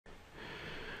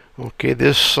Okay,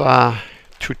 this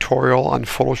tutorial on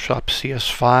Photoshop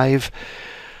CS5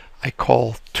 I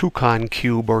call Toucan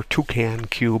Cube or Toucan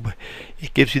Cube.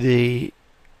 It gives you the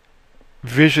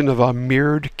vision of a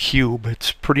mirrored cube.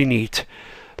 It's pretty neat.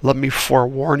 Let me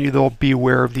forewarn you though,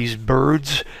 beware of these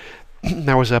birds.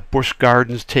 I was at Busch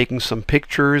Gardens taking some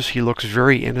pictures. He looks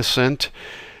very innocent.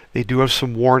 They do have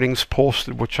some warnings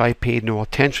posted which I paid no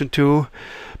attention to.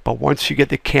 But once you get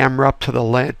the camera up to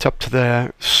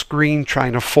the screen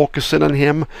trying to focus in on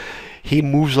him, he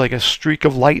moves like a streak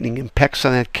of lightning and pecks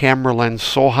on that camera lens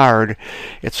so hard.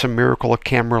 It's a miracle a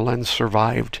camera lens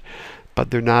survived.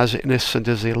 But they're not as innocent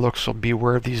as they look, so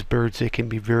beware of these birds. They can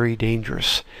be very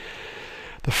dangerous.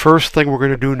 The first thing we're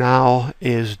going to do now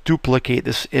is duplicate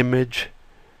this image,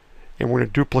 and we're going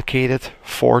to duplicate it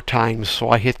 4 times. So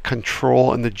I hit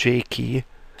Control and the J key.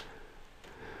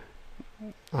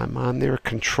 I'm on there,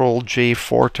 Control J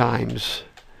 4 times.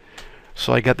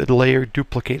 So I got the layer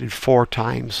duplicated 4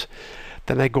 times.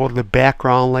 Then I go to the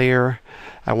background layer.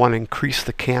 I want to increase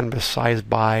the canvas size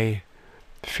by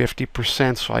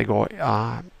 50%. So I go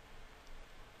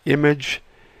Image,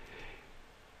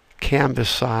 Canvas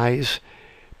Size,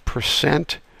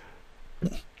 Percent. I'm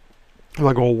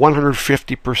going to go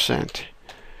 150%.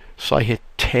 So I hit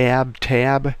Tab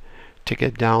to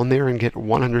get down there and get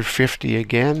 150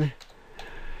 again.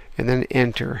 And then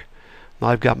Enter. Now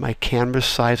I've got my canvas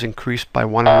size increased by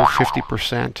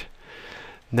 150%.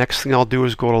 Next thing I'll do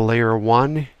is go to layer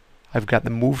 1. I've got the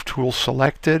move tool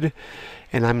selected,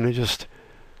 and I'm going to just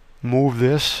move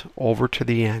this over to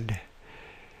the end.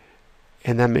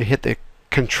 And then I'm going to hit the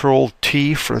Control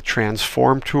T for the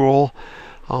transform tool.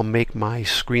 I'll make my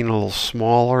screen a little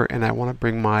smaller, and I want to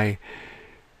bring my,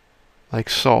 like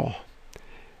so.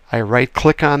 I right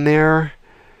click on there,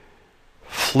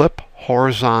 flip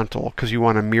horizontal, because you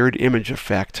want a mirrored image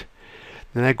effect.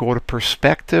 Then I go to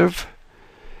perspective,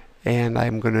 and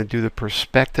I'm going to do the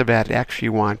perspective at, actually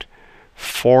you want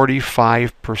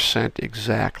 45%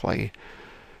 exactly.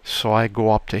 So I go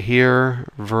up to here,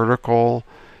 vertical,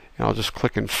 and I'll just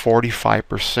click in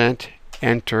 45%,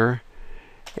 enter,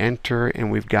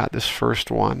 and we've got this first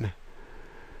one.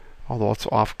 Although it's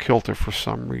off kilter for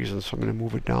some reason, so I'm going to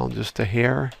move it down just a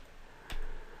hair.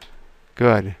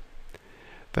 Good.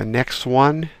 The next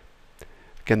one,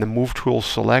 again the move tool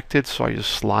selected, so I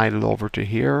just slide it over to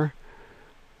here.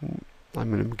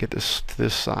 I'm going to get this to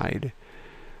this side.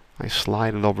 I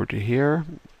slide it over to here.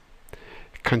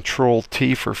 Control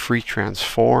T for free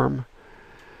transform.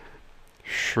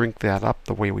 Shrink that up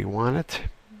the way we want it.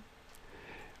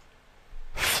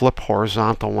 Flip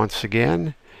horizontal once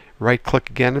again. Right click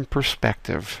again in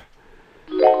perspective.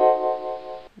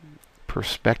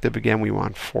 Perspective again, we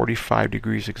want 45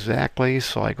 degrees exactly,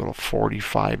 so I go to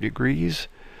 45 degrees,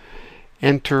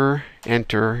 enter, and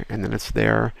then it's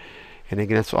there. And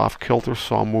again, it's off kilter,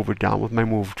 so I'll move it down with my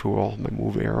move tool, my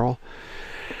move arrow.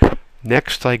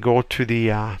 Next, I go to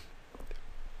the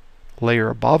layer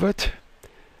above it.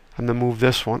 I'm going to move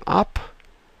this one up,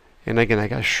 and again, I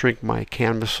got to shrink my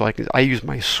canvas, so I use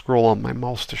my scroll on my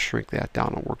mouse to shrink that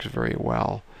down. It works very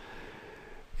well.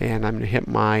 And I'm going to hit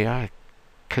my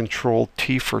Control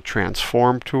T for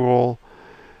transform tool.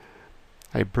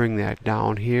 I bring that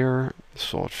down here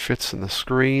so it fits in the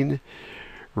screen.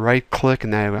 Right click,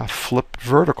 and then I flip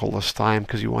vertical this time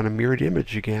because you want a mirrored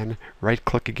image again. Right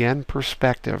click again,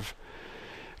 perspective.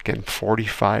 Again,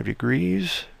 45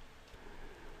 degrees.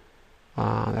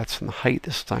 That's in the height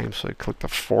this time, so I click the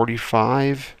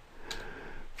 45.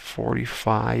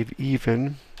 45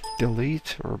 even.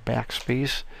 Delete or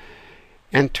backspace.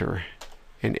 Enter.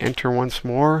 And enter once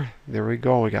more. There we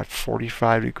go. We got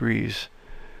 45 degrees.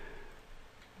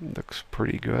 Looks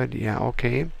pretty good. Yeah,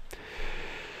 okay.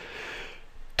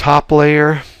 Top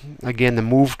layer. Again, the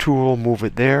move tool. Move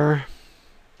it there.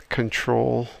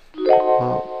 Control.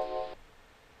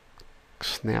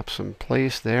 Snaps in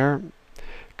place there.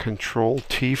 Control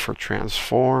T for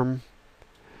transform.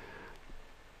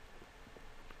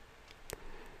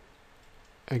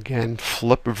 Again,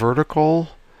 flip vertical.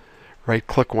 Right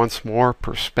click once more,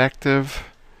 perspective,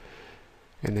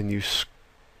 and then you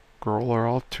scroll her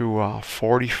out to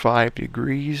 45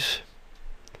 degrees.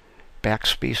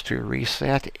 Backspace to erase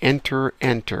that. Enter.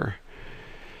 And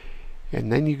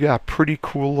then you got a pretty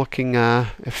cool looking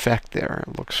effect there.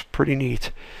 It looks pretty neat.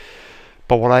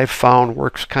 But what I've found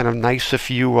works kind of nice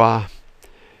if you, well,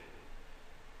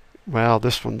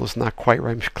 this one was not quite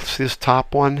right. See this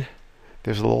top one?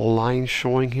 There's a little line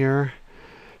showing here.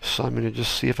 So I'm going to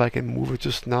just see if I can move it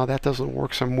just now. That doesn't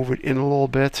work, so I'm going to move it in a little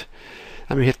bit.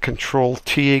 I'm going to hit Control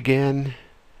T again,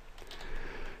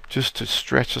 just to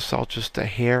stretch this out just a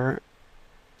hair.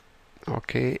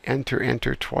 Okay,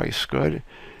 enter twice, good.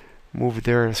 Move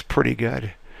there, it's pretty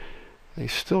good. They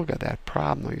still got that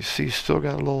problem. You see, still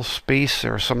got a little space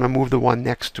there. So I'm going to move the one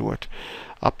next to it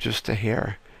up just a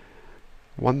hair.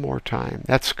 One more time.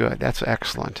 That's good. That's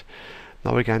excellent.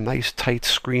 Now we got a nice tight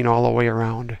screen all the way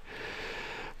around.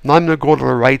 Now I'm going to go to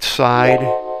the right side.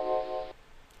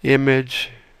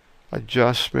 Image,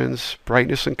 adjustments,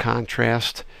 brightness and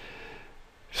contrast.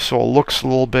 So it looks a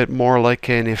little bit more like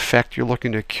an effect you're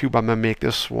looking to cube. I'm going to make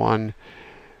this one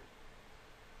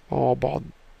about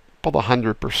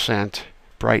 100%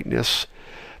 brightness.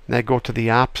 And I go to the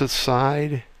opposite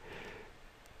side.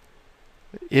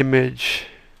 Image,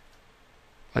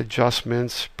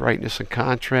 adjustments, brightness and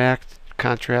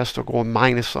contrast. I'll go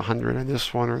minus 100 on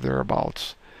this one or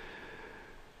thereabouts.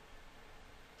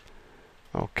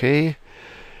 Okay.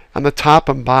 On the top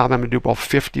and bottom, I'm going to do about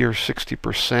 50 or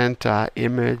 60%.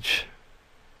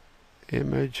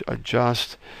 Image,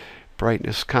 adjust,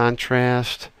 brightness,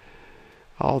 contrast.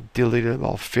 I'll delete it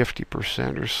about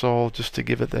 50% or so just to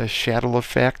give it the shadow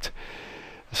effect.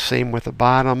 Same with the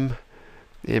bottom.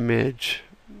 Image,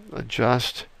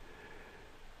 adjust,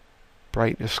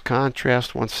 brightness,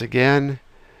 contrast. Once again,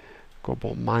 go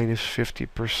about minus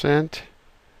 50%.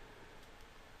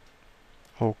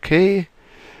 Okay.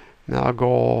 Now I'll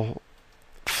go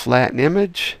flatten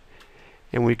image,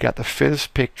 and we've got the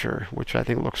finished picture, which I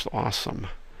think looks awesome.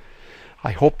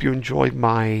 I hope you enjoyed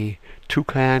my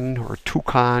toucan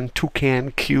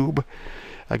cube.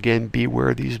 Again,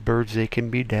 beware these birds, they can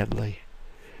be deadly.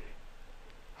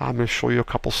 I'm going to show you a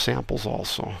couple samples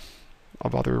also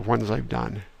of other ones I've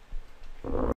done.